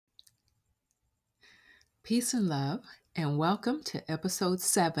Peace and love, and welcome to episode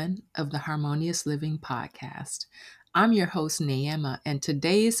 7 of the Harmonious Living Podcast. I'm your host, Neema, and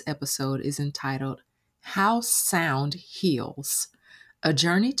today's episode is entitled How Sound Heals, a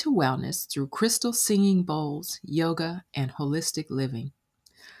journey to wellness through crystal singing bowls, yoga, and holistic living.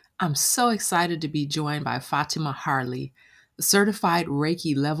 I'm so excited to be joined by Fatima Harley, a certified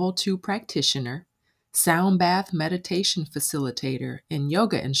Reiki Level 2 practitioner, sound bath meditation facilitator, and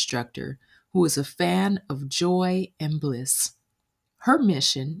yoga instructor who is a fan of joy and bliss. Her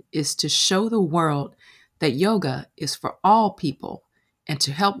mission is to show the world that yoga is for all people and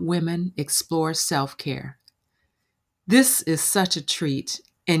to help women explore self care. This is such a treat,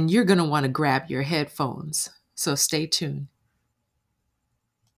 and you're going to want to grab your headphones, so stay tuned.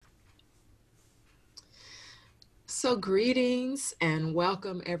 So, greetings and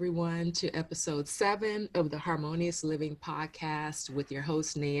welcome everyone to episode 7 of the Harmonious Living Podcast with your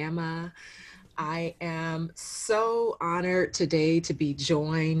host, Neema. I am so honored today to be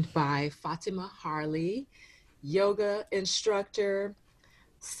joined by Fatima Harley, yoga instructor,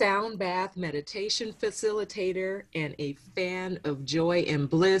 sound bath meditation facilitator, and a fan of joy and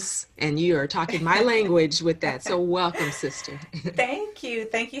bliss. And you are talking my language with that. So, welcome, sister. Thank you.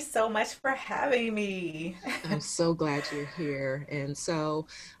 Thank you so much for having me. I'm so glad you're here. And so,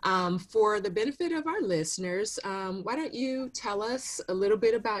 for the benefit of our listeners, why don't you tell us a little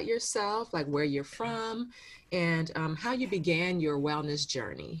bit about yourself, like where you're from, and how you began your wellness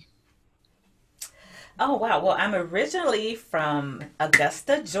journey? Oh, wow. Well, I'm originally from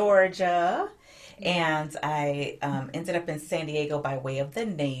Augusta, Georgia, and I ended up in San Diego by way of the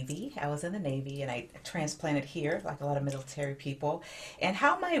Navy. I was in the Navy and I transplanted here, like a lot of military people. And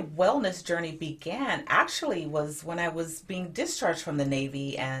how my wellness journey began actually was when I was being discharged from the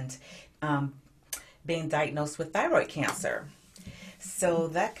Navy and um, being diagnosed with thyroid cancer. So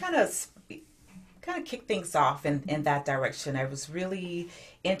that kind of kicked things off in that direction. I was really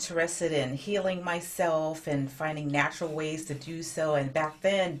interested in healing myself and finding natural ways to do so. And back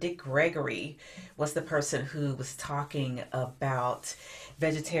then, Dick Gregory was the person who was talking about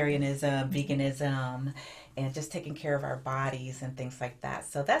vegetarianism, veganism, and just taking care of our bodies and things like that.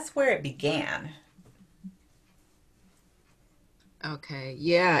 So that's where it began. Okay,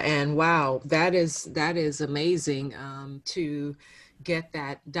 yeah, and wow, that is amazing to get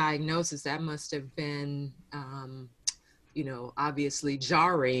that diagnosis. That must have been, obviously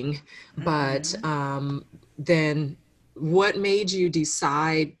jarring, but Hmm. then what made you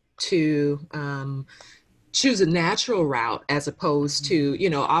decide to choose a natural route as opposed to,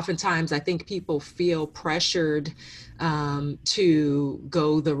 oftentimes I think people feel pressured to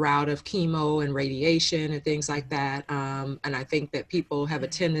go the route of chemo and radiation and things like that. And I think that people have a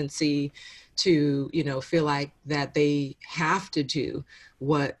tendency to, feel like that they have to do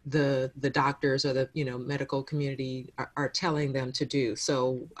what the doctors or the, medical community are telling them to do.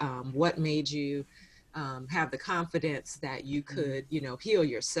 So what made you have the confidence that you could, heal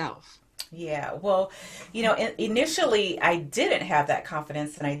yourself? Yeah, well, initially I didn't have that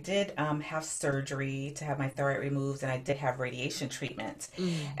confidence, and I did have surgery to have my thyroid removed, and I did have radiation treatment.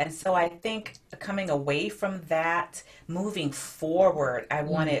 Mm, And so I think coming away from that, moving forward, I mm.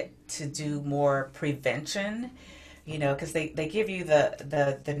 wanted to do more prevention, because they give you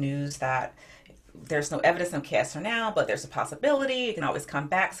the news that there's no evidence of cancer now, but there's a possibility it can always come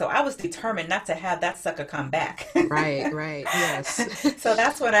back. So I was determined not to have that sucker come back. Right, right, yes. So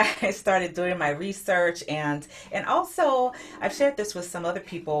that's when I started doing my research, and also I've shared this with some other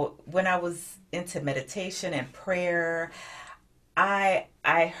people. When I was into meditation and prayer, I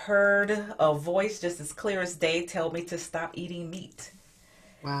heard a voice just as clear as day tell me to stop eating meat.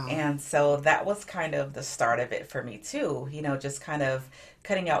 Wow. And so that was kind of the start of it for me too, just kind of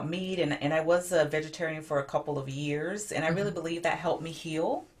cutting out meat. And I was a vegetarian for a couple of years, and I really Hmm. believe that helped me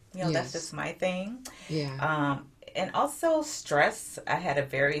heal. That's Yes. just my thing. Yeah. And also stress. I had a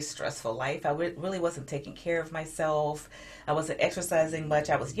very stressful life. Really wasn't taking care of myself. I wasn't exercising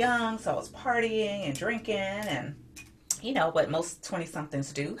much. I was young, so I was partying and drinking and what most 20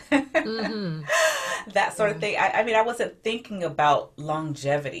 somethings do. Mm-hmm. That sort of Yeah. thing. I mean, I wasn't thinking about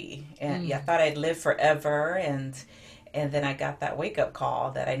longevity, and yeah, I Mm. thought I'd live forever, and then I got that wake up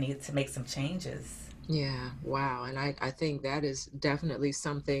call that I needed to make some changes. Yeah. Wow. And I think that is definitely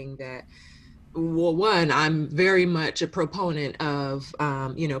something that, well, one, I'm very much a proponent of,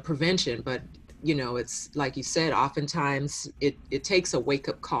 prevention, but, it's like you said, oftentimes it takes a wake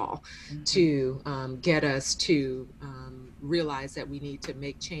up call Hmm. to get us to realize that we need to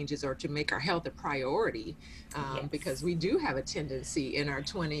make changes or to make our health a priority, because Yes. we do have a tendency in our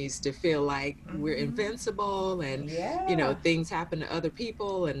 20s to feel like we're Hmm. invincible, and Yeah. things happen to other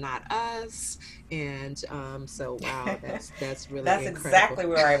people and not us. And so wow, that's really That's incredible. exactly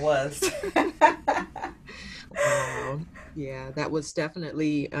where I was. Wow. Yeah, that was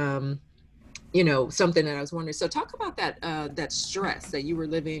definitely something that I was wondering. So talk about that stress that you were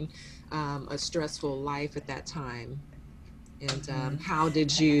living, a stressful life at that time, and Hmm. how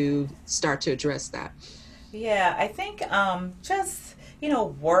did you start to address that? Yeah, I think just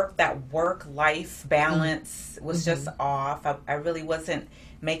that work life Mm-hmm. balance was just Mm-hmm. off. I really wasn't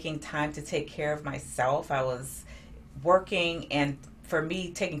making time to take care of myself. I was working, and for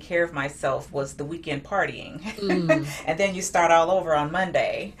me, taking care of myself was the weekend partying, Mm, and then you start all over on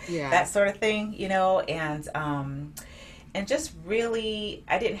Monday, yeah. that sort of thing, and just really,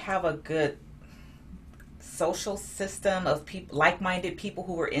 I didn't have a good social system of people, like-minded people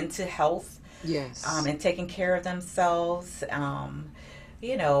who were into health, Yes. and taking care of themselves.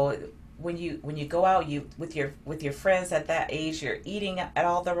 You know, when you go out, you with your friends at that age, you're eating at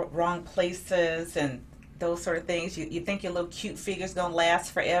all the wrong places and those sort of things. You think your little cute figure's gonna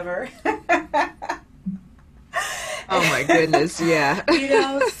last forever. Oh my goodness. Yeah.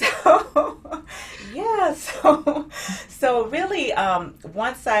 So yeah, so really,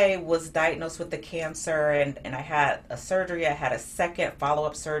 once I was diagnosed with the cancer, and I had a surgery, I had a second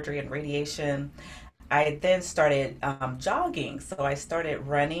follow-up surgery and radiation. I then started jogging. So I started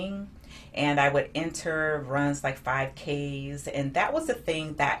running, and I would enter runs like 5Ks. And that was the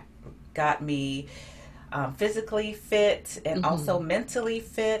thing that got me physically fit and also Mm-hmm. mentally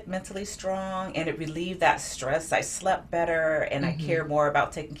fit, mentally strong. And it relieved that stress. I slept better, and I Mm-hmm. cared more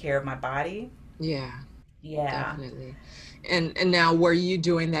about taking care of my body. Yeah. Yeah. Definitely. And now, were you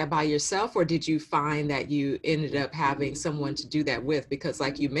doing that by yourself, or did you find that you ended up having someone to do that with? Because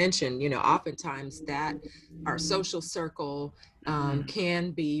like you mentioned, oftentimes that our social circle Hmm.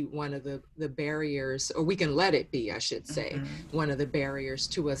 can be one of the barriers, or we can let it be, I should say, Hmm. one of the barriers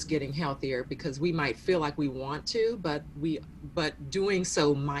to us getting healthier, because we might feel like we want to, but doing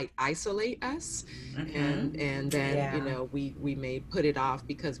so might isolate us. Hmm. And then, Yeah. we may put it off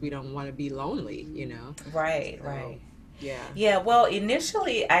because we don't want to be lonely. Right, right. So, yeah. Yeah, well,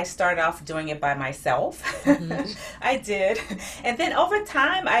 initially I started off doing it by myself. Hmm. I did. And then over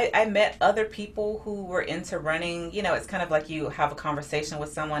time, I met other people who were into running. It's kind of like you have a conversation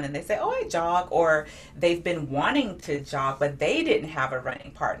with someone and they say, oh, I jog, or they've been wanting to jog, but they didn't have a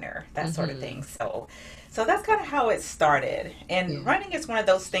running partner, that sort of thing. Hmm. So that's kind of how it started. And Yeah. running is one of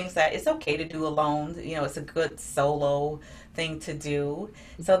those things that it's okay to do alone. It's a good solo thing to do.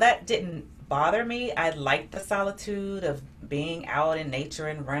 So that didn't bother me. I liked the solitude of being out in nature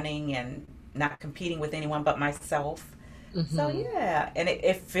and running and not competing with anyone but myself. So Hmm. yeah, and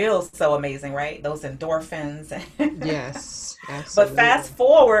it feels so amazing, right? Those endorphins. Yes, But fast absolutely.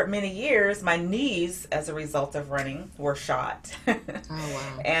 forward many years, my knees, as a result of running, were shot. Oh,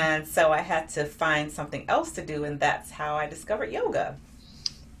 wow. And so I had to find something else to do, and that's how I discovered yoga.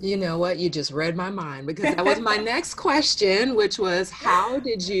 You know what? You just read my mind, because that was my next question, which was, how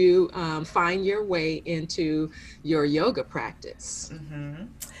did you find your way into your yoga practice? Hmm.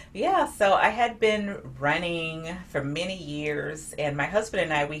 Yeah, so I had been running for many years, and my husband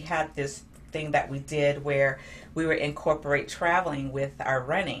and I, we had this thing that we did where we would incorporate traveling with our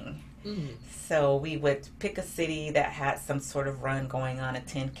running. Mm, So we would pick a city that had some sort of run going on, a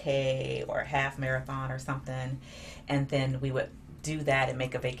 10K or a half marathon or something, and then we would do that and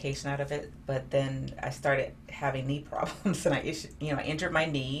make a vacation out of it. But then I started having knee problems, and I injured my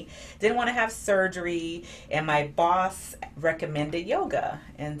knee. Didn't want to have surgery, and my boss recommended yoga,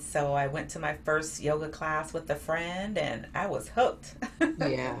 and so I went to my first yoga class with a friend, and I was hooked.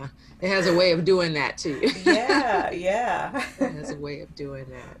 yeah, it has a way of doing that to you. Yeah, yeah. It has a way of doing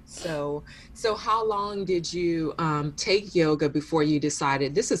that. So how long did you take yoga before you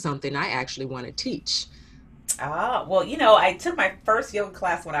decided this is something I actually want to teach? Ah, well, I took my first yoga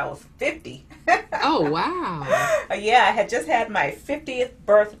class when I was 50. Oh, wow. Yeah, I had just had my 50th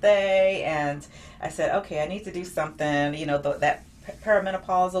birthday, and I said, okay, I need to do something. That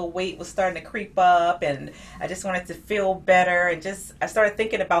perimenopausal weight was starting to creep up, and I just wanted to feel better. And I started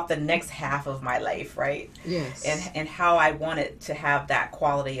thinking about the next half of my life, right? And, Yes. and how I wanted to have that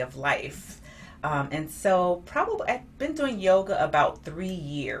quality of life. And so, probably, I've been doing yoga about 3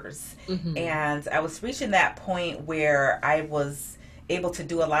 years. Hmm. And I was reaching that point where I was able to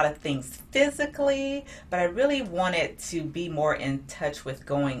do a lot of things physically, but I really wanted to be more in touch with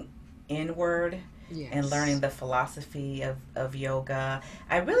going inward and learning Yes. the philosophy of yoga.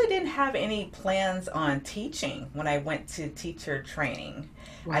 I really didn't have any plans on teaching when I went to teacher training.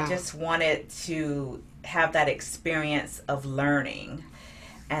 I Wow. just wanted to have that experience of learning.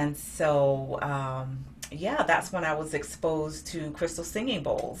 And so, yeah, that's when I was exposed to crystal singing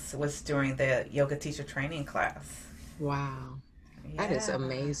bowls, was during the yoga teacher training class. Wow. That is Yeah.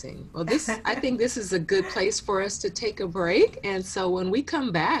 amazing. Well, I think this is a good place for us to take a break. And so when we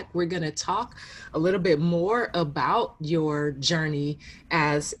come back, we're going to talk a little bit more about your journey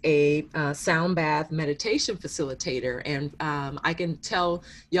as a sound bath meditation facilitator. And I can tell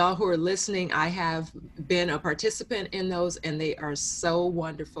y'all who are listening, I have been a participant in those, and they are so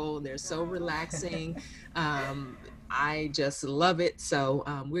wonderful. They're so relaxing. Um, I just love it. So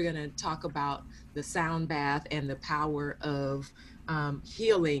we're going to talk about the sound bath and the power of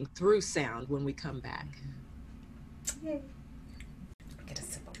healing through sound when we come back. Yay. Get a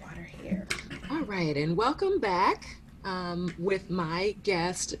sip of water here. All right, and welcome back with my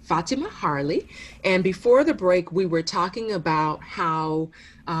guest, Fatima Harley. And before the break, we were talking about how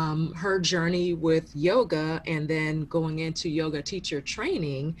her journey with yoga and then going into yoga teacher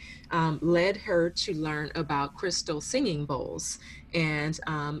training led her to learn about crystal singing bowls. And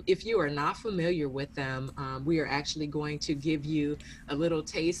if you are not familiar with them, we are actually going to give you a little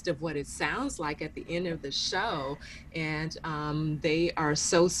taste of what it sounds like at the end of the show. And they are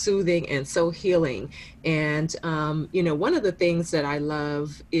so soothing and so healing. And, one of the things that I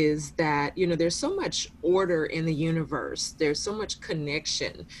love is that, there's so much order in the universe, there's so much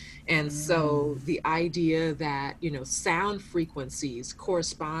connection. And Mm. so the idea that, sound frequencies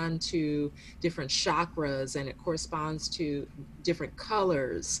correspond to different chakras, and it corresponds to different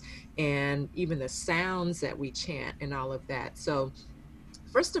colors and even the sounds that we chant and all of that. So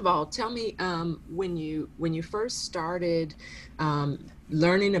first of all, tell me when you first started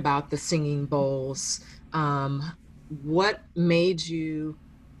learning about the singing bowls, um, what made you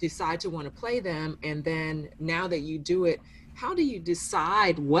decide to want to play them, and then now that you do it, how do you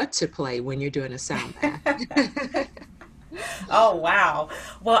decide what to play when you're doing a sound bath? Oh wow.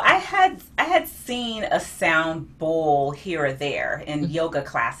 Well, I had seen a sound bowl here or there in yoga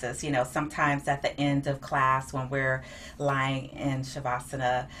classes, sometimes at the end of class when we're lying in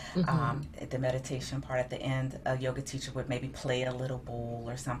shavasana, Mm-hmm. the meditation part at the end, a yoga teacher would maybe play a little bowl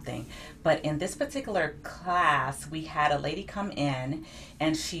or something. But in this particular class, we had a lady come in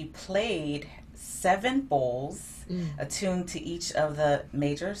and she played 7 bowls Mm. attuned to each of the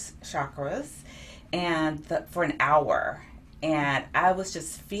major chakras for an hour. And I was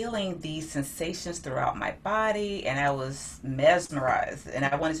just feeling these sensations throughout my body, and I was mesmerized. And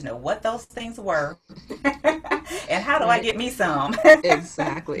I wanted to know what those things were, and how do I Right. get me some.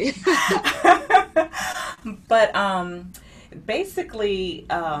 Exactly. But basically,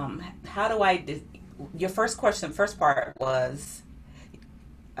 how do I? Your first question, first part was,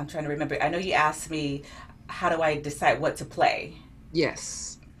 I'm trying to remember. I know you asked me, how do I decide what to play?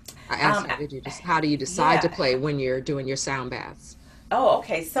 Yes. I asked Um, how do you decide to yeah. play when you're doing your sound baths? Oh,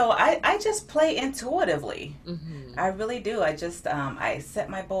 okay. So I just play intuitively. Mm-hmm. I really do. I just I set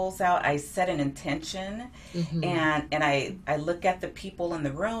my bowls out. I set an intention, Mm-hmm. and I look at the people in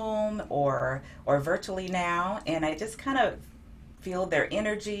the room or virtually now, and I just kind of feel their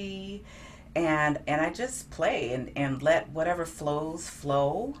energy, and I just play and let whatever flows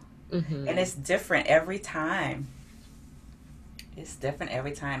flow. And Mm-hmm. it's different every time. It's different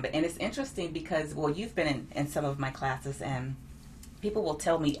every time. But and it's interesting because, well, you've been in some of my classes, and people will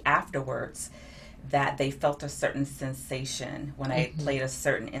tell me afterwards that they felt a certain sensation when I Mm-hmm. played a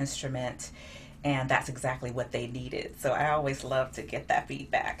certain instrument, and that's exactly what they needed. So I always love to get that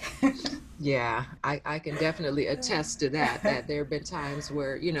feedback. Yeah, I can definitely attest to that, that there have been times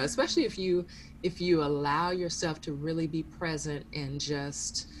where, especially if you allow yourself to really be present and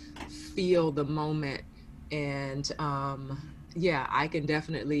just feel the moment. And yeah, I can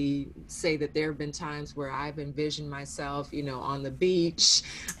definitely say that there have been times where I've envisioned myself, on the beach,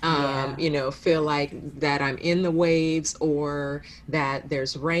 Yeah. feel like that I'm in the waves, or that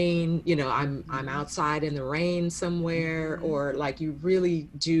there's rain, I'm Hmm. outside in the rain somewhere, Hmm. or like you really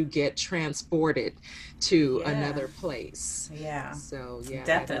do get transported to Yeah. another place. Yeah. So yeah,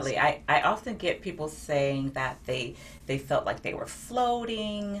 that is. Definitely. I often get people saying that they felt like they were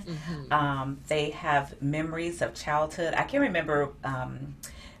floating. Hmm. They have memories of childhood. I can remember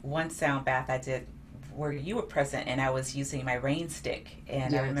one sound bath I did where you were present, and I was using my rain stick.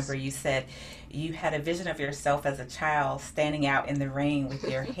 And I remember Yes. you said you had a vision of yourself as a child standing out in the rain with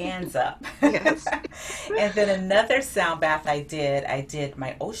your hands up. Yes. And then another sound bath I did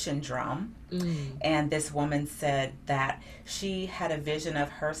my ocean drum. Mm. And this woman said that she had a vision of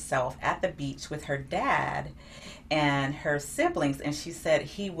herself at the beach with her dad and her siblings, and she said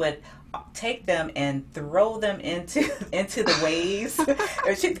he would take them and throw them into into the waves.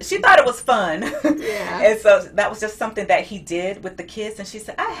 She thought it was fun. Yeah. And so that was just something that he did with the kids, and she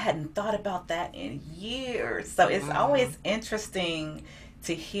said I hadn't thought about that in years. So it's Wow. always interesting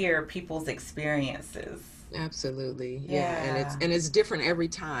to hear people's experiences. Absolutely. Yeah. Yeah. And it's different every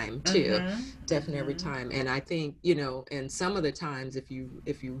time too. Mhm. Different every Mhm. time. And I think, and some of the times if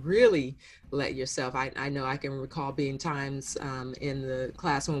you really let yourself, I know I can recall being times in the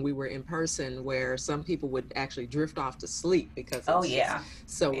class when we were in person where some people would actually drift off to sleep because Oh it's just yeah.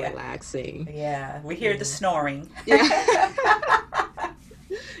 so Yeah. relaxing. Yeah. We hear the Yeah. snoring. Yeah.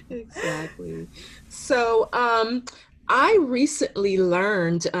 Exactly. So, I recently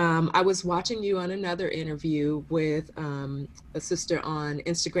learned, I was watching you on another interview with a sister on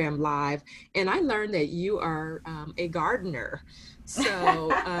Instagram Live, and I learned that you are a gardener.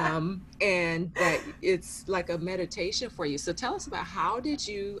 So, and that it's like a meditation for you. So tell us about how did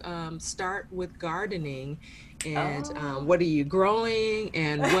you start with gardening, and Oh. what are you growing,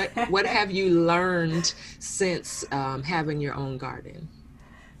 and what have you learned since having your own garden?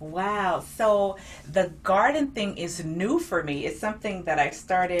 Wow. So the garden thing is new for me. It's something that I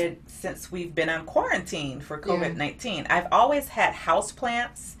started since we've been on quarantine for Yeah. COVID-19. I've always had house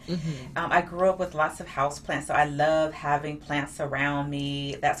plants. Hmm. I grew up with lots of house plants, so I love having plants around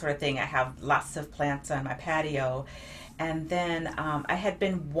me, that sort of thing. I have lots of plants on my patio. And then I had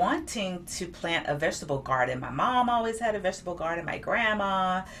been wanting to plant a vegetable garden. My mom always had a vegetable garden. My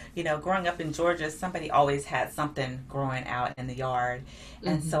grandma, growing up in Georgia, somebody always had something growing out in the yard.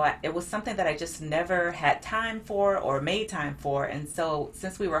 And so Hmm. it was something that I just never had time for or made time for. And so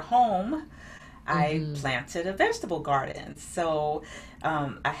since we were home, I Hmm. planted a vegetable garden. So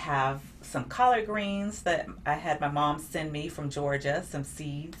I have some collard greens that I had my mom send me from Georgia, some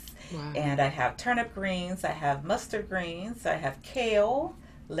seeds. Wow. And I have turnip greens, I have mustard greens, I have kale,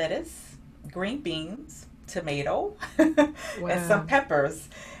 lettuce, green beans, tomato, and some Wow. peppers.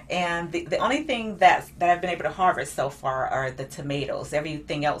 And the only thing that I've been able to harvest so far are the tomatoes.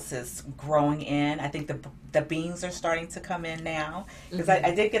 Everything else is growing in. I think the beans are starting to come in now because I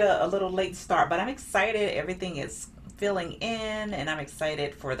Hmm. did get a little late start, but I'm excited. Everything is filling in, and I'm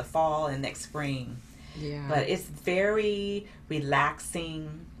excited for the fall and next spring. Yeah. But it's very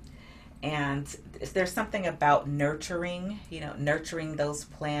relaxing, and there's something about nurturing those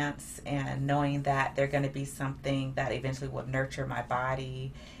plants and knowing that they're going to be something that eventually will nurture my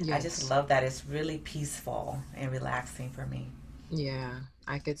body. I just Yes. love that. It's really peaceful and relaxing for me. Yeah,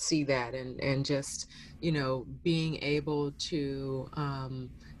 I could see that, and just, being able to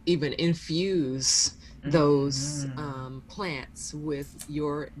even infuse those Hmm. plants with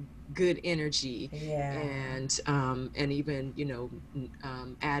your good energy, Yeah. and even,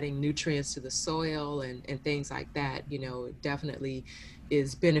 adding nutrients to the soil and things like that, definitely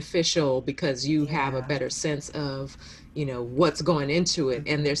is beneficial because you have a Yeah. better sense of, what's going into it.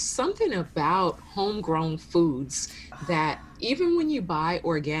 And Hmm. there's something about homegrown foods that even when you buy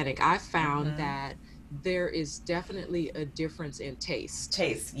organic, I found Hmm. that there is definitely a difference in taste.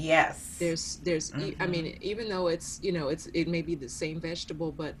 Taste. Yes. I Hmm. mean, even though it may be the same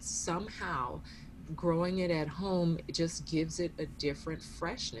vegetable, but somehow growing it at home, it just gives it a different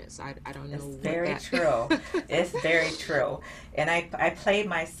freshness. I don't It's know what very that. true. It's very true. And I play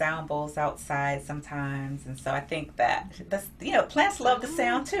my sound bowls outside sometimes, and so I think that plants love the Oh,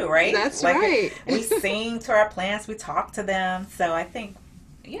 sound too, right? that's Like right. we sing to our plants, we talk to them. So I think,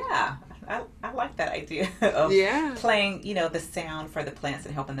 yeah, I like that idea of Yeah. playing, the sound for the plants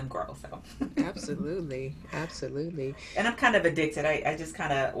and helping them grow. So, Absolutely. Absolutely. and I'm kind of addicted. I just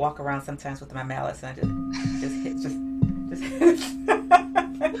kind of walk around sometimes with my mallets, and I just hit just.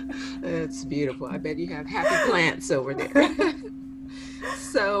 That's beautiful. I bet you have happy plants over there.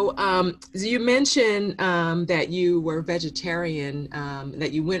 So, you mentioned that you were vegetarian,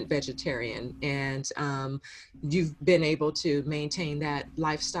 that you went vegetarian, and you've been able to maintain that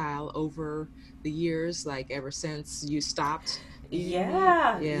lifestyle over the years, like ever since you stopped eating meat.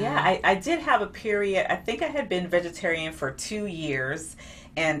 Yeah, yeah. Yeah. I did have a period. I think I had been vegetarian for 2 years.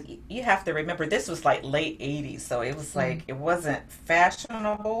 And you have to remember, this was like late 80s. So it was Mm. like, it wasn't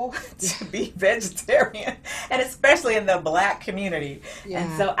fashionable Yeah. to be vegetarian, and especially in the black community. And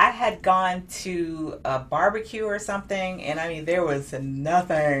Yeah. so I had gone to a barbecue or something. And I mean, there was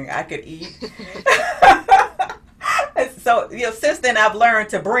nothing I could eat. So, since then I've learned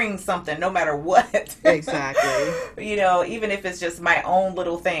to bring something no matter what. Exactly. Even if it's just my own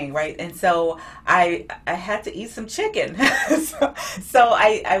little thing, right? And so I had to eat some chicken. So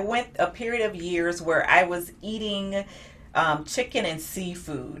I went a period of years where I was eating chicken and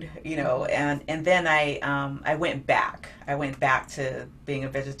seafood, Hmm. and then I went back. I went back to being a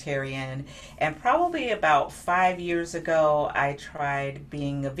vegetarian, and probably about 5 years ago, I tried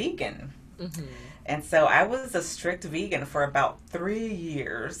being a vegan. Hmm. And so I was a strict vegan for about 3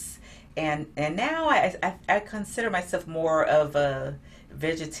 years, and now I consider myself more of a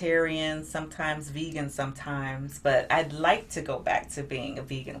vegetarian, sometimes vegan, sometimes, but I'd like to go back to being a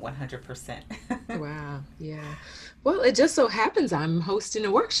vegan 100%. Wow. Yeah. Well, it just so happens I'm hosting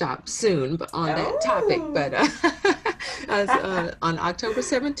a workshop soon on that topic, but Oh, on October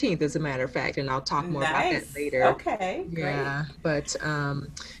 17th, as a matter of fact, and I'll talk more about that nice. later. Okay, great. Yeah, but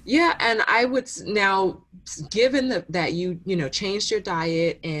yeah, and I would now, given that you changed your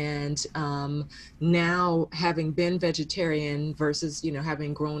diet and now having been vegetarian versus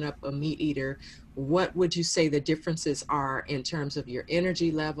having grown up a meat eater, what would you say the differences are in terms of your energy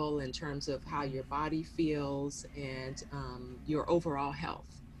level, in terms of how your body feels, and your overall health?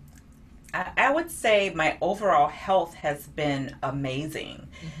 I would say my overall health has been amazing.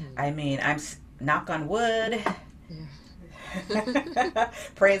 Hmm. I mean, knock on wood. Yeah.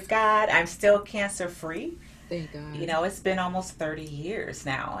 Praise God, I'm still cancer free. Thank God. It's been almost 30 years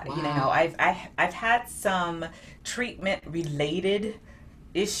now. Wow. I've had some treatment related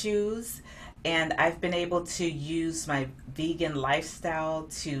issues, and I've been able to use my vegan lifestyle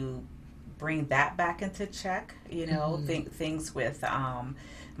to bring that back into check. Hmm. Things with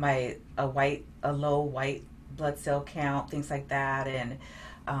my a low white blood cell count, things like that, and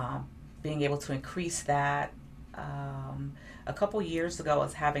um, being able to increase that. Um, a couple years ago, I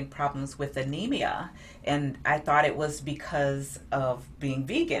was having problems with anemia, and I thought it was because of being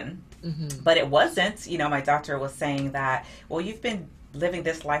vegan, Hmm. but it wasn't. My doctor was saying that, well, you've been living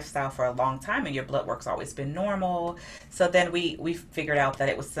this lifestyle for a long time and your blood work's always been normal. So then we figured out that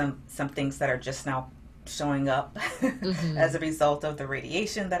it was some things that are just now showing up as Hmm. a result of the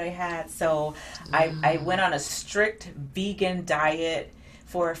radiation that I had. So I Ah. went on a strict vegan diet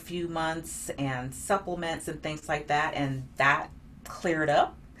for a few months and supplements and things like that, and that cleared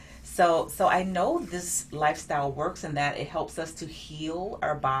up. So I know this lifestyle works in that it helps us to heal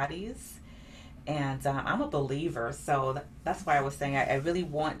our bodies, and I'm a believer. So that's why I was saying I really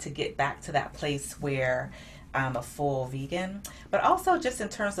want to get back to that place where I'm a full vegan, but also just in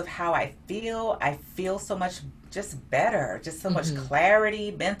terms of how I feel so much just better, just so much Hmm.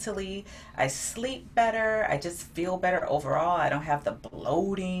 clarity mentally. I sleep better. I just feel better overall. I don't have the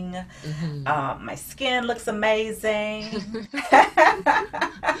bloating. Hmm. My skin looks amazing.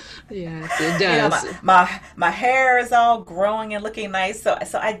 Yes, it My, does. my hair is all growing and looking nice. So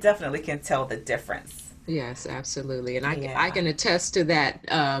I definitely can tell the difference. Yes, absolutely. And I Yeah. can attest to that.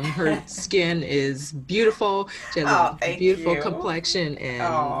 Her skin is beautiful. She has a Oh, thank beautiful you. complexion Oh, and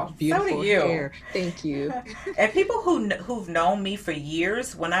so do beautiful you. hair. Thank you. And people who've known me for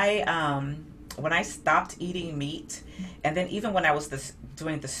years, when I stopped eating meat, and then even when I was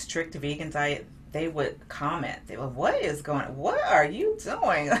doing the strict vegan diet, they would comment. They were, "What is going? What are you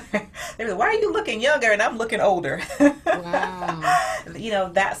doing?" They were, "Why are you looking younger and I'm looking older?" Wow.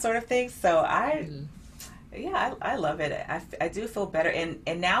 That sort of thing. So Mhm. I love it. I do feel better.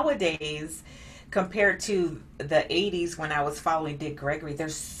 And nowadays, compared to the 80s when I was following Dick Gregory,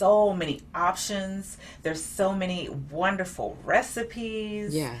 there's so many options. There's so many wonderful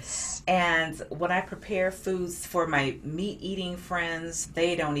recipes. Yes. And when I prepare foods for my meat eating friends,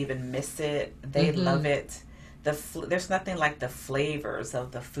 they don't even miss it. They love Hmm. it. There's nothing like the flavors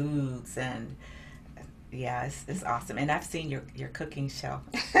of the foods, and yeah, it's awesome. And I've seen your cooking show.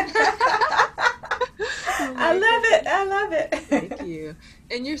 Oh I my love goodness. it. I love Thank it. you.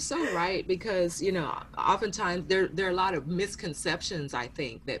 And you're so right because, oftentimes there are a lot of misconceptions, I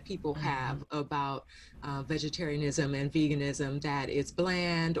think, that people have about vegetarianism and veganism, that it's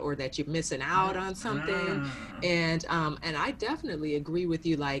bland or that you're missing out on something. And I definitely agree with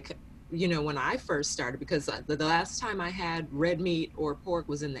you. Like, when I first started, because the last time I had red meat or pork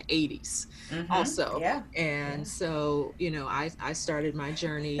was in the 80s also. Yeah. And Yeah. so, I started my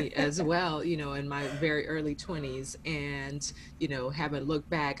journey as well, in my very early 20s, and haven't looked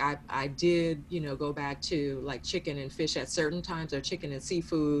back. I did, go back to like chicken and fish at certain times, or chicken and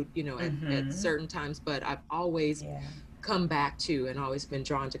seafood, at Mm-hmm. certain times, but I've always Yeah. come back to and always been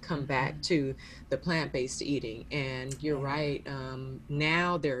drawn to come Mm-hmm. back to the plant-based eating. And you're Yeah. right.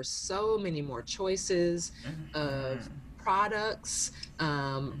 Now there are so many more choices of Mm-hmm. products,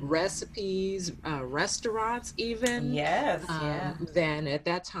 recipes, restaurants even, Yes, yeah. than at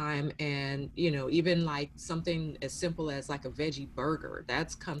that time. And, even like something as simple as like a veggie burger,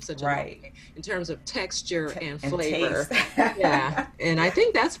 that's come such a long Right. way in terms of texture and And flavor. taste. Yeah. And I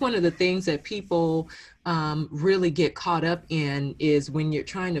think that's one of the things that people really get caught up in is when you're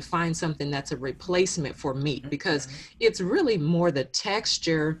trying to find something that's a replacement for meat, because Mhm. it's really more the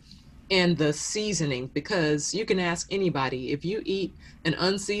texture and the seasoning. Because you can ask anybody, if you eat an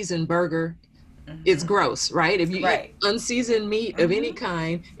unseasoned burger, it's Mhm. gross, right? If you eat Right. unseasoned meat of any Mhm.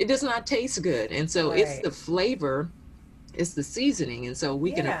 kind, it does not taste good. And so it's Right. the flavor, it's the seasoning. And so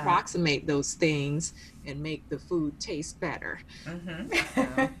we can Yeah. approximate those things and make the food taste better. So,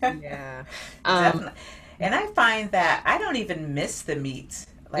 Mhm. yeah. Um, Definitely. And I find that I don't even miss the meat.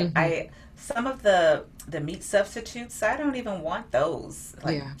 Like mhm. I some of the meat substitutes, I don't even want those.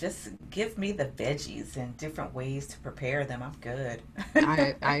 Like Yeah, just give me the veggies and different ways to prepare them. I'm good.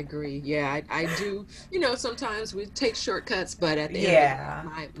 I agree. Yeah, I do. Sometimes we take shortcuts, but at the end of the day, Yeah.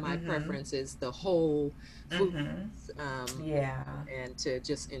 my Mhm. preference is the whole foods, Mhm. um, Yeah. and to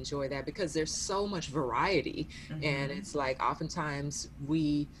just enjoy that, because there's so much variety. And Mhm. it's like oftentimes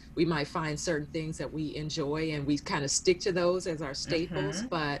we might find certain things that we enjoy and we kind of stick to those as our staples, Mhm.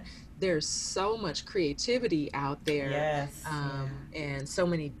 but there's so much creativity out there, Yes. Yeah. and so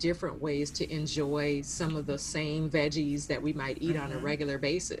many different ways to enjoy some of the same veggies that we might eat on a Mhm. regular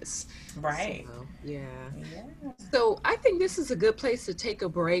basis. So, Right. yeah. Yeah. So I think this is a good place to take a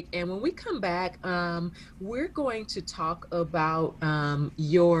break. And when we come back, we're going to talk about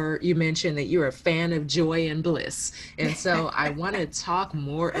you mentioned that you're a fan of joy and bliss. And so I want to talk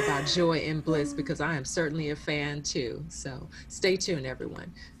more about joy and bliss because I am certainly a fan too. So stay tuned,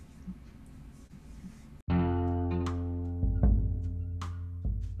 everyone.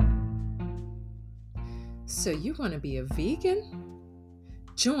 So you want to be a vegan?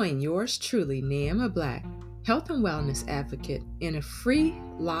 Join yours truly, Neema Black, health and wellness advocate, in a free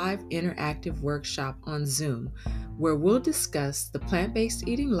live interactive workshop on Zoom where we'll discuss the plant based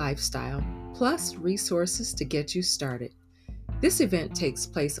eating lifestyle plus resources to get you started. This event takes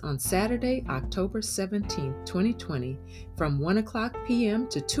place on Saturday, October 17th, 2020, from 1 o'clock p.m.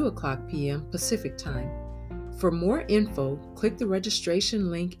 to 2 o'clock p.m. Pacific Time. For more info, click the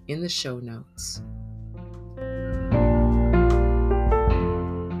registration link in the show notes.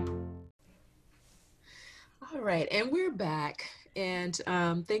 All right, and we're back. And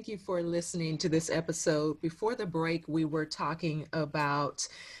thank you for listening to this episode. Before the break, we were talking about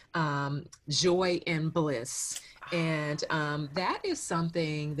joy and bliss. And that is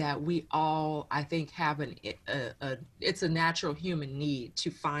something that we all, I think, have it's a natural human need to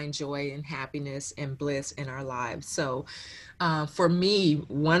find joy and happiness and bliss in our lives. So for me,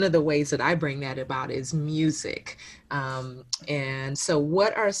 one of the ways that I bring that about is music. And so,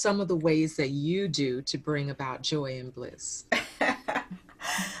 what are some of the ways that you do to bring about joy and bliss?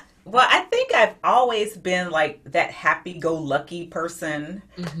 Well, I think I've always been like that happy go lucky person.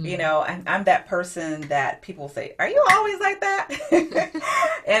 You Hmm. know, I'm that person that people say, "Are you always like that?"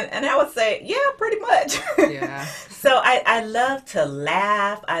 and I would say, "Yeah, pretty much." Yeah. So I love to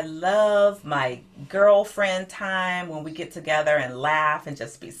laugh. I love my girlfriend time when we get together and laugh and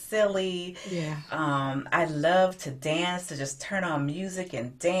just be silly. Yeah. I love to dance, to just turn on music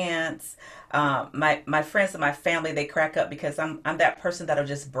and dance. My friends and my family, they crack up because I'm that person that'll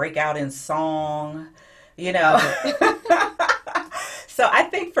just break out in song, you know. Love it. So I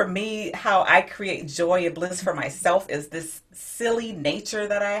think for me, how I create joy and bliss for myself is this silly nature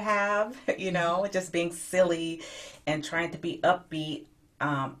that I have, you know, Mhm. just being silly and trying to be upbeat.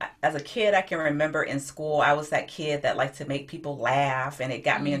 As a kid, I can remember in school, I was that kid that liked to make people laugh, and it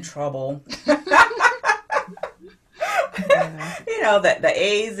got me in Mm. trouble. Yeah. You know, the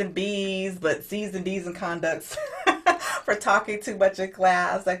A's and B's, but C's and D's and conducts for talking too much in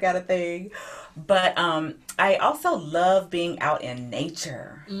class, that kind of thing. But I also love being out in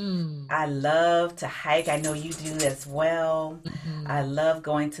nature. Mm. I love to hike. I know you do as well. I Hmm. love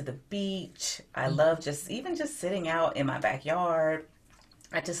going to the beach. I love Hmm. just even just sitting out in my backyard.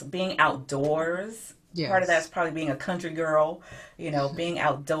 I just being outdoors. Part of that's Yes. probably being a country girl, you know, being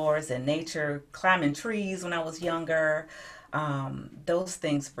outdoors in nature, climbing trees when I was younger. Those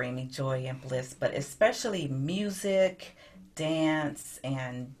things bring me joy and bliss, but especially music, dance,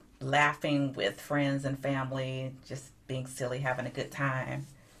 and laughing with friends and family, just being silly, having a good time.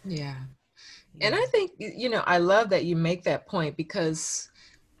 Yeah. And I Yeah. think, I love that you make that point, because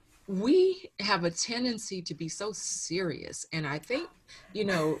we have a tendency to be so serious. And I think,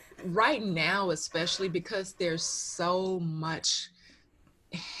 right now, especially because there's so much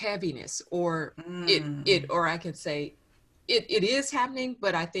heaviness, or Mm. or I can say it is happening,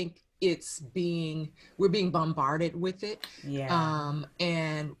 but I think we're being bombarded with it. Yeah.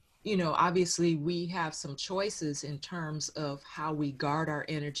 And obviously we have some choices in terms of how we guard our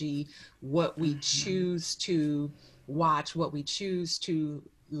energy, what we Hmm. choose to watch, what we choose to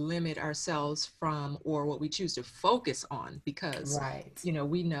limit ourselves from, or what we choose to focus on, because Right.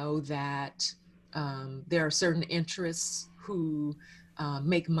 we know that there are certain interests who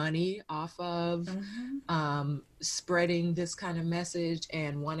make money off of Hmm. spreading this kind of message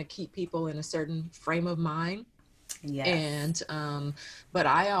and want to keep people in a certain frame of mind. Yes. And but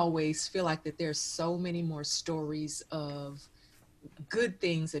I always feel like that there's so many more stories of good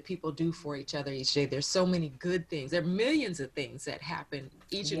things that people do for each other each day. There's so many good things. There are millions of things that happen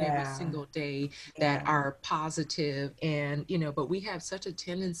each and every Yeah. single day that Yeah. are positive. And but we have such a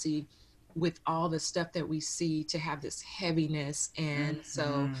tendency with all the stuff that we see to have this heaviness. And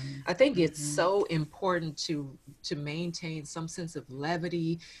so Hmm. I think it's Hmm. so important to maintain some sense of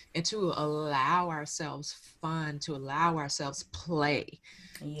levity and to allow ourselves fun, to allow ourselves play.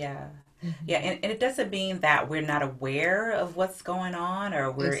 Yeah. Yeah, Hmm. and it doesn't mean that we're not aware of what's going on or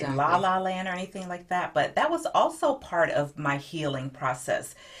we're in la Exactly. la land or anything like that. But that was also part of my healing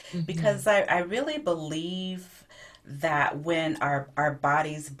process Hmm. because I really believe that when our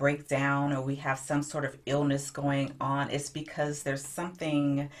bodies break down or we have some sort of illness going on, it's because there's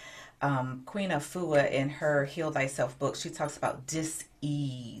something. Queen Afua in her Heal Thyself book, she talks about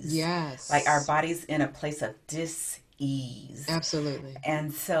dis-ease. Like our Yes. body's in a place of dis-ease. Absolutely.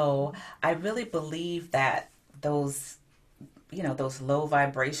 And so I really believe that those, those low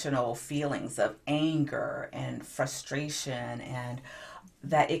vibrational feelings of anger and frustration, and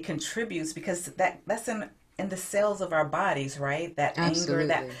that it contributes because that's in the cells of our bodies, right? That anger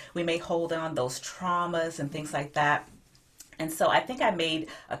that Absolutely. we may hold on, those traumas and things like that. And so I think I made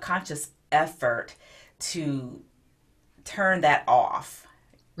a conscious effort to turn that off.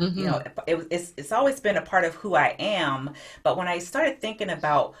 Hmm. It's always been a part of who I am. But when I started thinking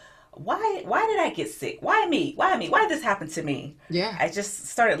about why did I get sick? Why me? Why me? Why did this happen to me? Yeah. I just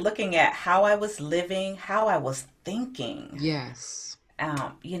started looking at how I was living, how I was thinking, Yes.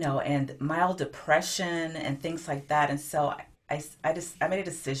 and mild depression and things like that. And so I made a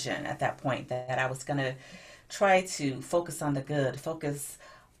decision at that point that I was going to try to focus on the good, focus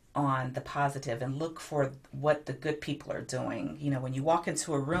on the positive, and look for what the good people are doing. When you walk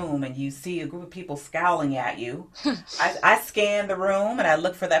into a room and you see a group of people scowling at you, I scan the room and I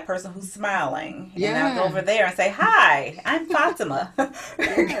look for that person who's smiling. And I'll go over Yeah. there and say, "Hi, I'm Fatima."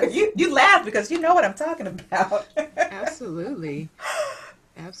 Yes. you laugh because you know what I'm talking about. Absolutely.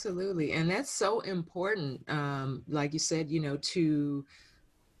 Absolutely. And that's so important. Like you said, to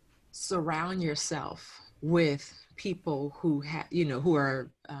surround yourself with people who have who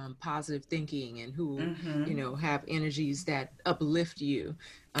are positive thinking, and who Mm-hmm. have energies that uplift you,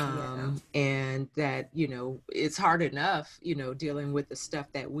 Yeah. and that it's hard enough dealing with the stuff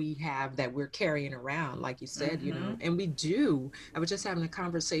that we have, that we're carrying around, like you said, Mm-hmm. and we do. I was just having a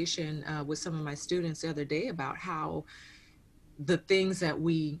conversation with some of my students the other day about how the things that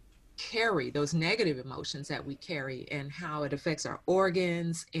we carry, those negative emotions that we carry, and how it affects our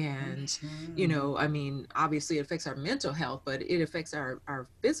organs. And Mm-hmm. I mean, obviously it affects our mental health, but it affects our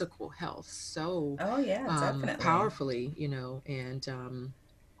physical health so Oh yeah, definitely. powerfully. And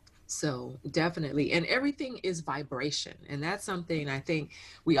so definitely, and everything is vibration, and that's something I think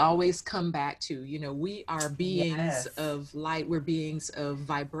we always come back to. We are beings Yes. of light, we're beings of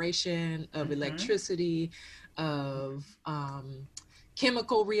vibration, of Mm-hmm. electricity, of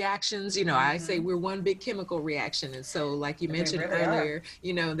chemical reactions. I say Mm-hmm. we're one big chemical reaction. And so, like you We mentioned really are. earlier,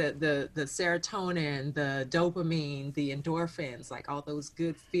 the serotonin, the dopamine, the endorphins, like all those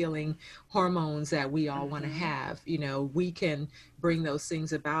good feeling hormones that we all want to Mm-hmm. have, we can bring those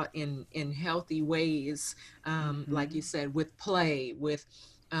things about in healthy ways, like Mm-hmm. you said, with play, with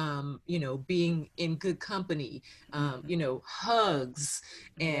being in good company, Mm-hmm. hugs,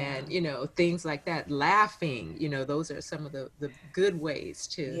 Yeah. and things like that, laughing. Those are some of the good ways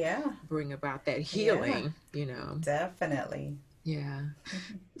to Yeah. bring about that Yeah. healing. Definitely. Yeah.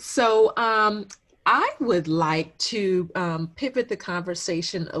 So, I would like to pivot the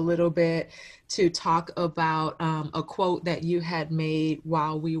conversation a little bit to talk about a quote that you had made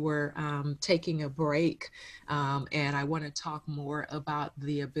while we were taking a break. And I want to talk more about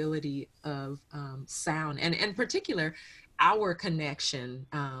the ability of sound, and in particular, our connection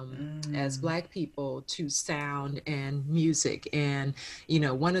as Mm. Black people to sound and music. And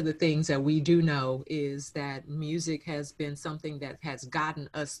one of the things that we do know is that music has been something that has gotten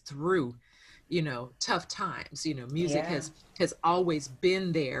us through tough times. Music Yeah. has always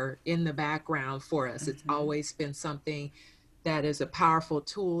been there in the background for us. It's Mm-hmm. always been something that is a powerful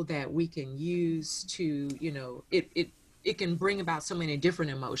tool that we can use to, it can bring about so many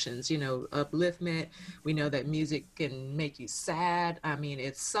different emotions, upliftment. We know that music can make you sad. I mean,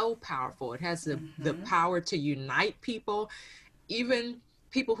 it's so powerful. It has the Mm-hmm. power to unite people, even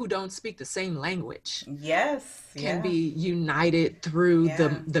people who don't speak the same language Yes. can Yeah. be united through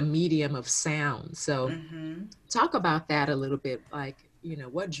Yeah. the medium of sound. So Mm-hmm. talk about that a little bit, like,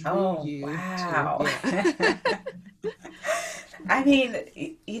 what drew Oh, you to, wow. yeah. I mean,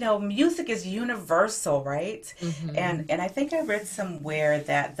 music is universal, right? Mm-hmm. And I think I read somewhere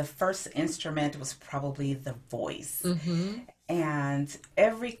that the first instrument was probably the voice. Mm-hmm. And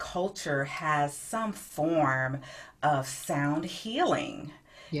every culture has some form of sound healing.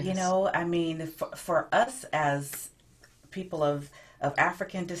 Yes. I mean, for us as people of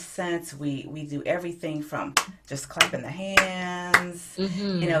African descent, we do everything from just clapping the hands,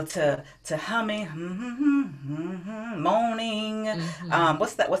 Mm-hmm. to humming, moaning. Mm-hmm.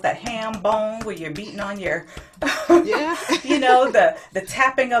 What's that ham bone where you're beating on your, Yeah. the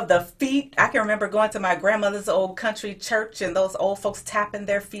tapping of the feet. I can remember going to my grandmother's old country church and those old folks tapping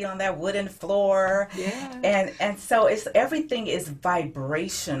their feet on that wooden floor, Yeah. and so it's everything is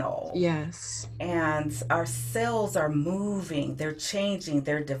vibrational, Yes. and our cells are moving, they're changing,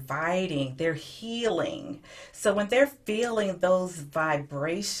 they're dividing, they're healing. So when they're feeling those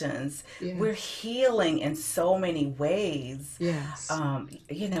vibrations, we're Yes. healing in so many ways. Yes.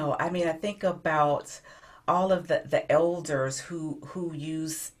 I mean, I think about all of the elders who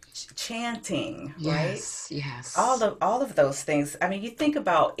use chanting, right? Yes. all Yes. of all of those things. I mean, you think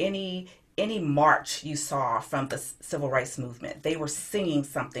about any march you saw from the civil rights movement. They were singing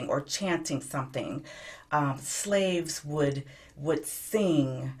something or chanting something. Slaves would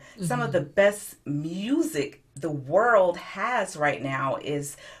sing. Some of Mm-hmm. the best music the world has right now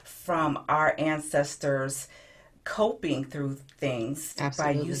is from our ancestors coping through things by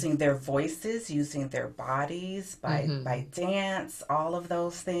Absolutely. using their voices, using their bodies, by Mm-hmm. dance, all of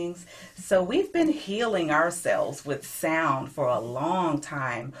those things. So we've been healing ourselves with sound for a long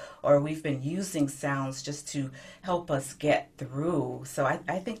time, or we've been using sounds just to help us get through. So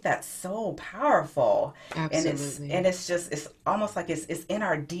I think that's so powerful. And it's Absolutely. and it's just it's almost like it's in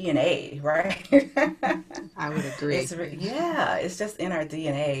our DNA, right? I would agree. Yeah. Yeah, it's just in our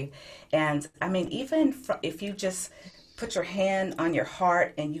DNA. And I mean, even if you just put your hand on your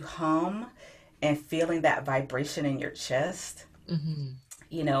heart and you hum and feeling that vibration in your chest, Mm-hmm.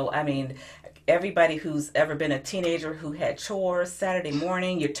 I mean, everybody who's ever been a teenager who had chores Saturday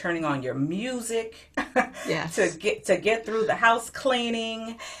morning, you're turning on your music to Yes. get through the house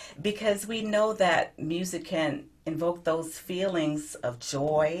cleaning, because we know that music can invoke those feelings of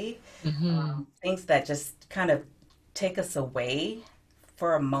joy, Mm-hmm. things that just kind of take us away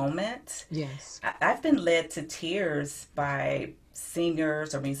for a moment. Yes. I've been led to tears by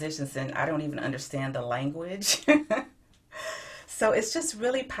singers or musicians, and I don't even understand the language. So it's just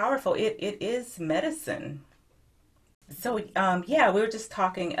really powerful. It is medicine. So yeah, we were just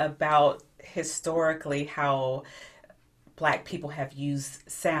talking about historically how Black people have used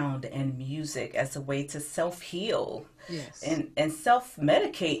sound and music as a way to self heal Yes. and self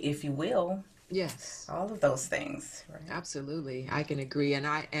medicate, if you will. Yes. All of those things, Absolutely. I can agree.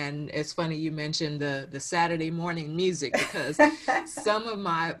 And it's funny you mentioned the Saturday morning music, because right? some of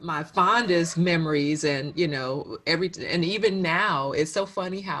my fondest memories, and and even now, it's so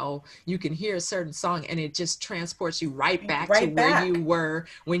funny how you can hear a certain song and it just transports you right back to Right where you back. were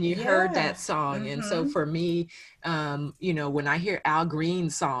when you heard Yeah. that song. And so Mm-hmm. for me, when I hear Al Green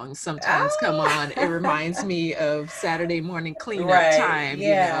songs sometimes come on, it Ah. reminds me of Saturday morning cleanup Right. time,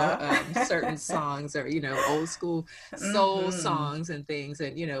 Yeah. certain songs, or, old school soul Mm-hmm. songs and things,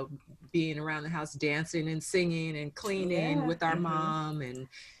 and, being around the house dancing and singing and cleaning Yeah. with our Mm-hmm. mom.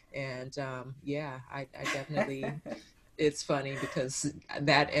 And yeah, I definitely, it's funny because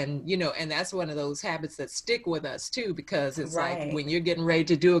and that's one of those habits that stick with us too, because it's like Right. when you're getting ready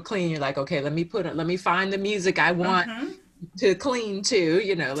to do a clean, you're like, okay, let me find the music I want Mm-hmm. to clean to,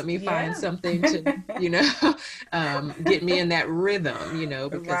 let me find Yeah. something to, you know get me in that rhythm,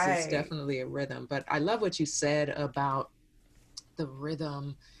 because it's Right. definitely a rhythm. But I love what you said about the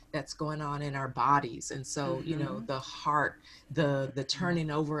rhythm that's going on in our bodies. And so, Mm-hmm. the heart, the turning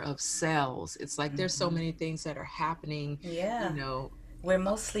over of cells, it's like there's so Mm-hmm. many things that are happening, you Yeah. know We're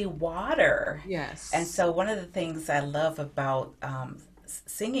mostly water. And yes. so, one of the things I love about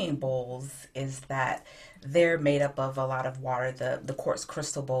singing bowls is that they're made up of a lot of water, the quartz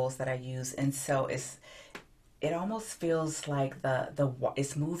crystal bowls that I use. And so, it almost feels like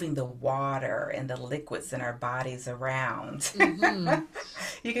it's moving the water and the liquids in our bodies around. Hmm.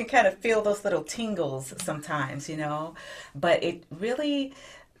 You can kind of feel those little tingles sometimes, you know. But it really,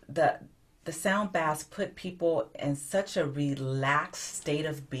 the the sound baths put people in such a relaxed state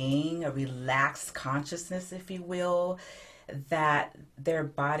of being, a relaxed consciousness, if you will, that their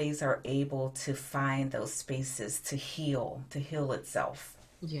bodies are able to find those spaces to heal itself.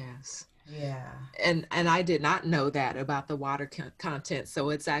 Yes. Yeah. And I did not know that about the water content. So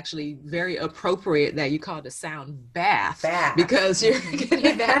it's actually very appropriate that you call it a sound bath, Bath. because you're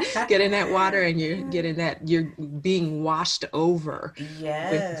getting that water, and you're being washed over with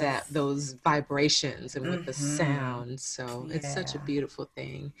that Yes. those vibrations and with the Mm-hmm. sound. So it's such a Yeah. beautiful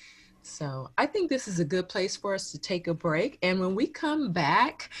thing. So I think this is a good place for us to take a break. And when we come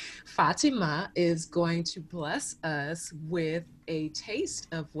back, Fatima is going to bless us with a taste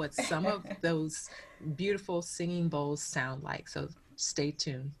of what some of those beautiful singing bowls sound like. So stay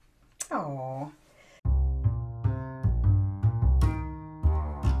tuned. Oh.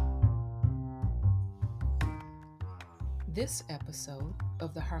 This episode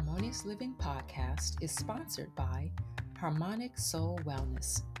of the Harmonious Living Podcast is sponsored by Harmonic Soul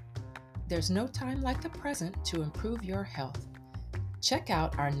Wellness. There's no time like the present to improve your health. Check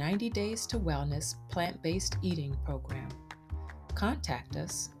out our 90 Days to Wellness plant-based eating program. Contact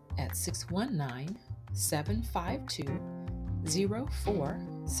us at 619 752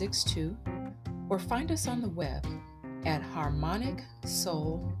 0462 or find us on the web at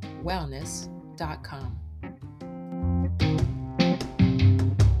harmonicsoulwellness.com.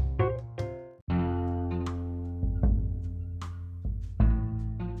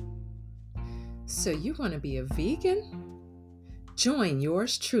 So you want to be a vegan? Join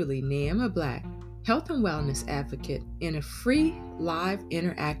yours truly, Neema Black, health and wellness advocate, in a free live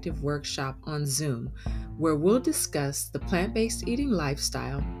interactive workshop on Zoom where we'll discuss the plant-based eating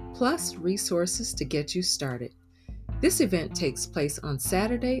lifestyle plus resources to get you started. This event takes place on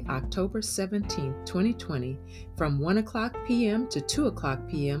Saturday, October 17th, 2020 from 1 o'clock p.m. to 2 o'clock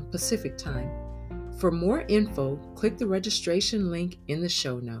p.m. Pacific Time. For more info, click the registration link in the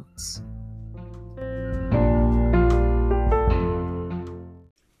show notes.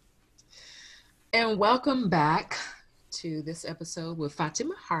 And welcome back to this episode with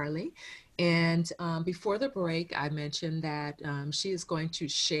Fatima Harley. And before the break, I mentioned that she is going to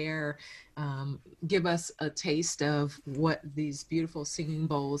share, give us a taste of what these beautiful singing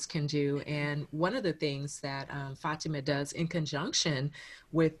bowls can do. And one of the things that Fatima does in conjunction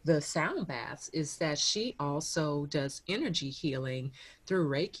with the sound baths is that she also does energy healing through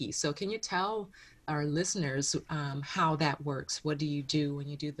Reiki. So can you tell our listeners how that works? What do you do when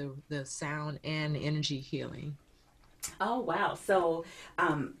you do the sound and energy healing? Oh, wow. So,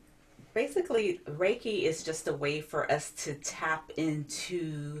 um, basically, Reiki is just a way for us to tap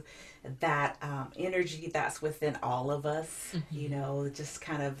into that energy that's within all of us. You Mm-hmm. know, just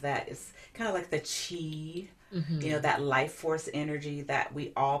kind of that is kind of like the chi, you know, Mm-hmm. that life force energy that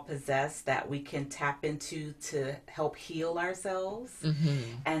we all possess that we can tap into to help heal ourselves. Mm-hmm.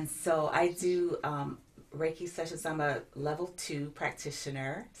 And so I do Reiki sessions. I'm a level 2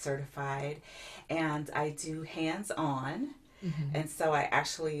 practitioner certified, and I do hands on. Mm-hmm. And so I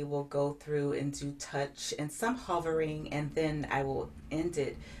actually will go through and do touch and some hovering, and then I will end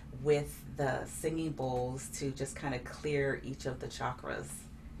it with the singing bowls to just kind of clear each of the chakras.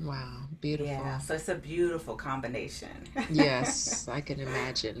 Wow, Yeah, beautiful. so it's a beautiful combination. Yes, I can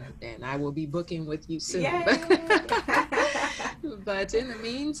imagine. And I will be booking with you soon. Yay! But in the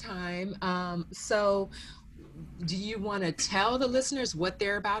meantime, so do you want to tell the listeners what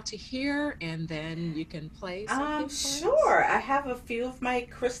they're about to hear, and then you can play something for us? Sure. I have a few of my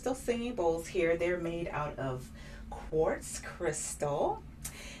crystal singing bowls here. They're made out of quartz crystal.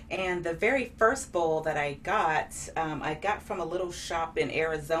 And the very first bowl that I got from a little shop in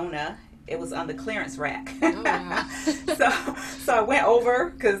Arizona. It was on the clearance rack. Oh, wow. So I went over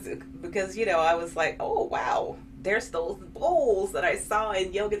because you know I was like, oh wow, there's those bowls that I saw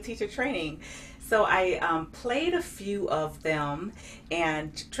in yoga teacher training. So I played a few of them,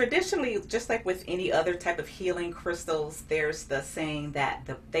 and traditionally, just like with any other type of healing crystals, there's the saying that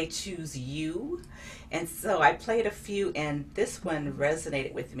they choose you. And so I played a few, and this one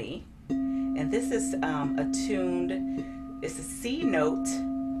resonated with me. And this is attuned, it's a C note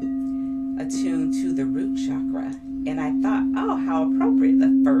attuned to the root chakra. And I thought, oh, how appropriate,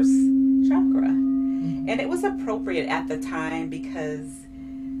 the first chakra. And Mhm. it was appropriate at the time because,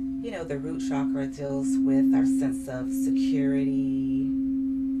 you know, the root chakra deals with our sense of security,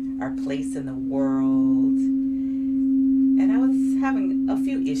 our place in the world. And I was having a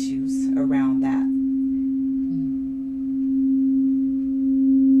few issues around that.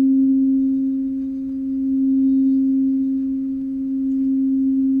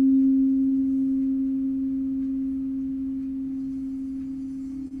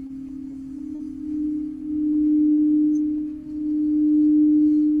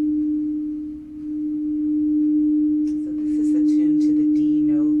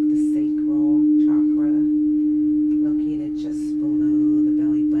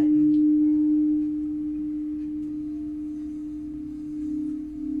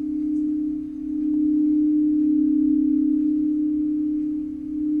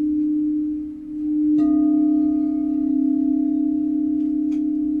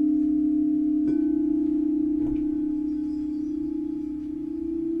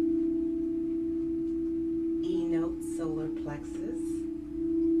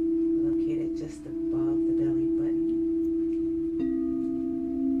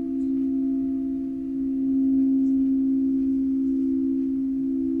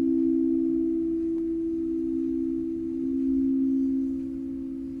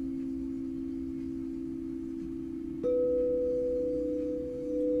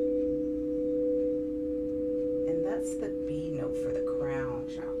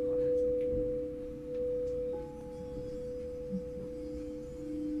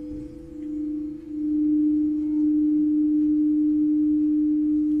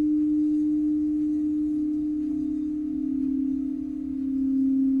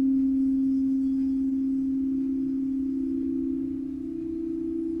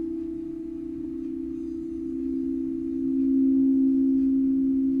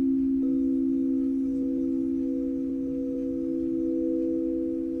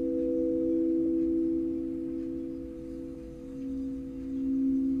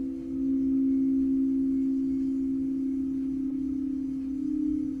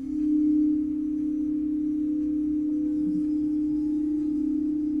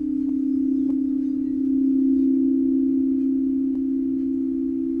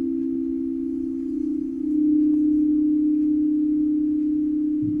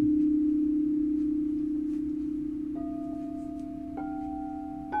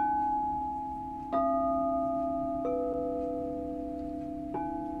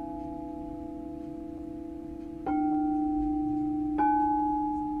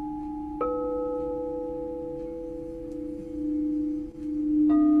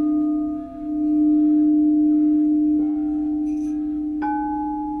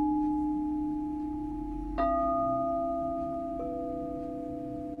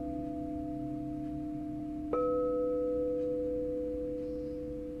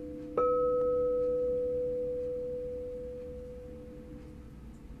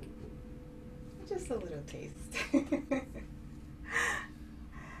 a little taste.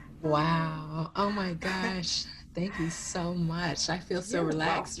 Wow. Oh my gosh. Thank you so much. I feel so You're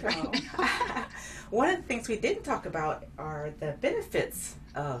relaxed right welcome. now. One of the things we didn't talk about are the benefits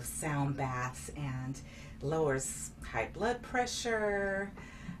of sound baths, and lowers high blood pressure,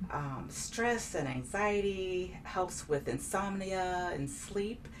 stress and anxiety, helps with insomnia and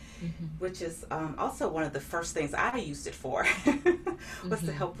sleep, Hmm. which is also one of the first things I used it for, was to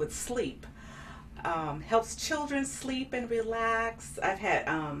Hmm. help with sleep. Helps children sleep and relax. I've had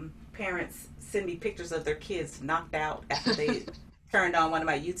parents send me pictures of their kids knocked out after they turned on one of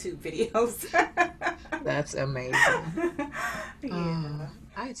my YouTube videos. That's amazing. Oh, Yeah.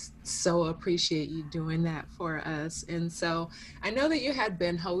 so appreciate you doing that for us. And so I know that you had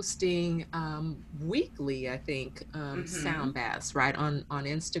been hosting weekly, I think, Mm-hmm. sound baths, right, on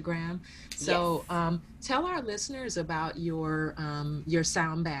Instagram. Yes. So tell our listeners about your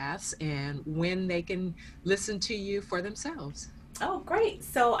sound baths and when they can listen to you for themselves. Oh, great.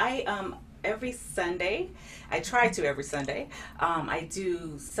 So I every Sunday, I try to every Sunday, I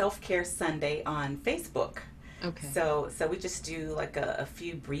do self care Sunday on Facebook. Okay. So we just do like a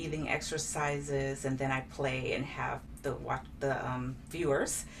few breathing exercises, and then I play and have the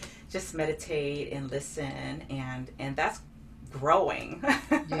viewers just meditate and listen, and that's growing.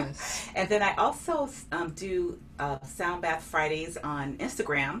 Yes. And then I also do Sound Bath Fridays on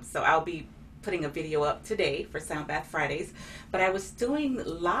Instagram. So I'll be putting a video up today for Sound Bath Fridays. But I was doing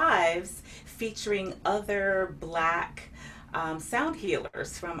lives featuring other Black sound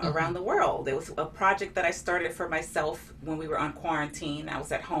healers from Hmm. around the world. It was a project that I started for myself when we were on quarantine. I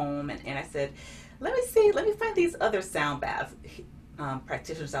was at home, and I said, let me find these other sound bath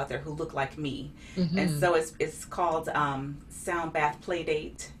practitioners out there who look like me. And Hmm. so it's called Sound Bath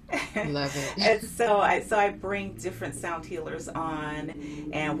Playdate. Love it. And so I bring different sound healers on,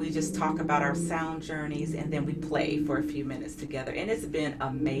 and we just talk about our sound journeys, and then we play for a few minutes together, and it's been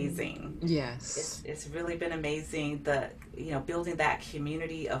amazing. Yes. It's really been amazing, the building that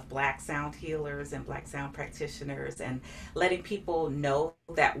community of Black sound healers and Black sound practitioners, and letting people know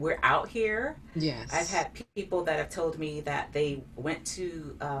that we're out here. I've Yes. had people that have told me that they went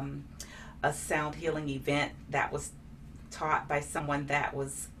to a sound healing event that was taught by someone that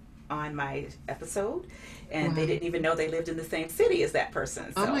was on my episode, and they Wow. didn't even know they lived in the same city as that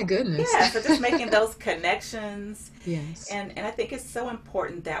person. Oh my So goodness. yeah, so just making those connections. Yes. And I think it's so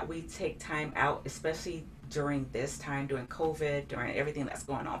important that we take time out, especially during this time, during COVID, during everything that's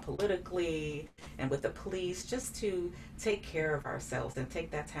going on politically and with the police, just to take care of ourselves and take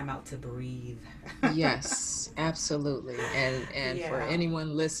that time out to breathe. Yes, absolutely. And for Yeah.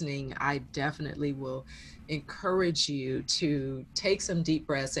 anyone listening, I definitely will encourage you to take some deep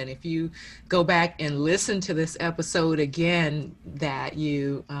breaths. And if you go back and listen to this episode again, that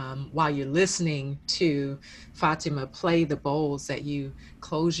you while you're listening to Fatima play the bowls, that you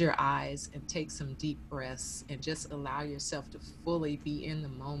close your eyes and take some deep breaths and just allow yourself to fully be in the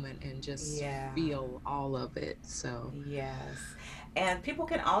moment and just Yeah. feel all of it. So Yes. And people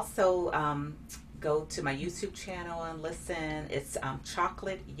can also go to my YouTube channel and listen. It's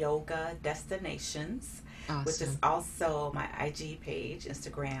Chocolate Yoga Destinations, which is awesome. also my IG page,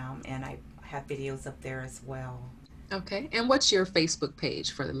 Instagram, and I have videos up there as well. Okay. And what's your Facebook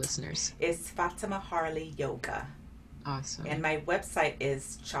page for the listeners? It's Fatima Harley Yoga. And Awesome. my website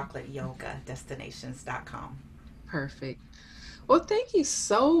is chocolateyogadestinations.com. Perfect. Well, thank you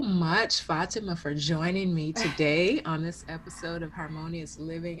so much, Fatima, for joining me today on this episode of Harmonious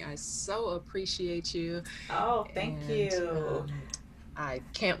Living. I so appreciate you. Oh, thank And you. I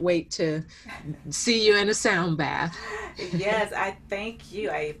can't wait to see you in a sound bath. Yes, I thank you.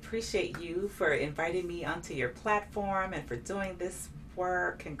 I appreciate you for inviting me onto your platform and for doing this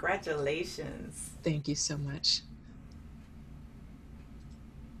work. Congratulations. Thank you so much.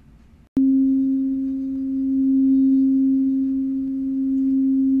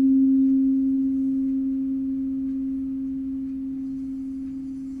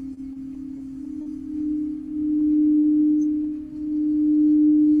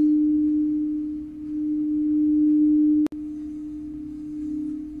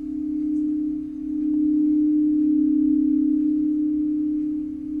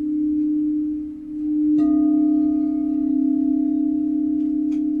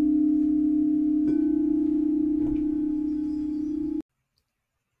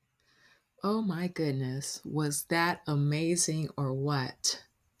 Oh my goodness, was that amazing or what?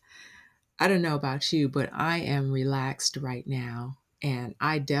 I don't know about you, but I am relaxed right now. And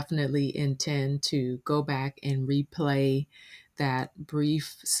I definitely intend to go back and replay that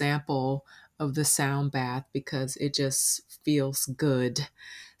brief sample of the sound bath because it just feels good.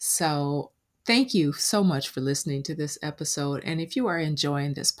 So, Thank you so much for listening to this episode. And if you are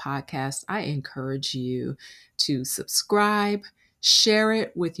enjoying this podcast, I encourage you to subscribe, share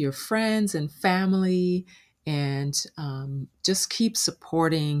it with your friends and family, and just keep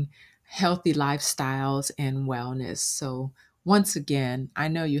supporting healthy lifestyles and wellness. So, once again, I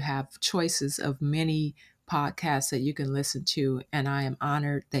know you have choices of many podcasts that you can listen to, and I am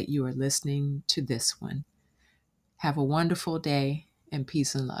honored that you are listening to this one. Have a wonderful day and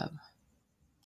peace and love.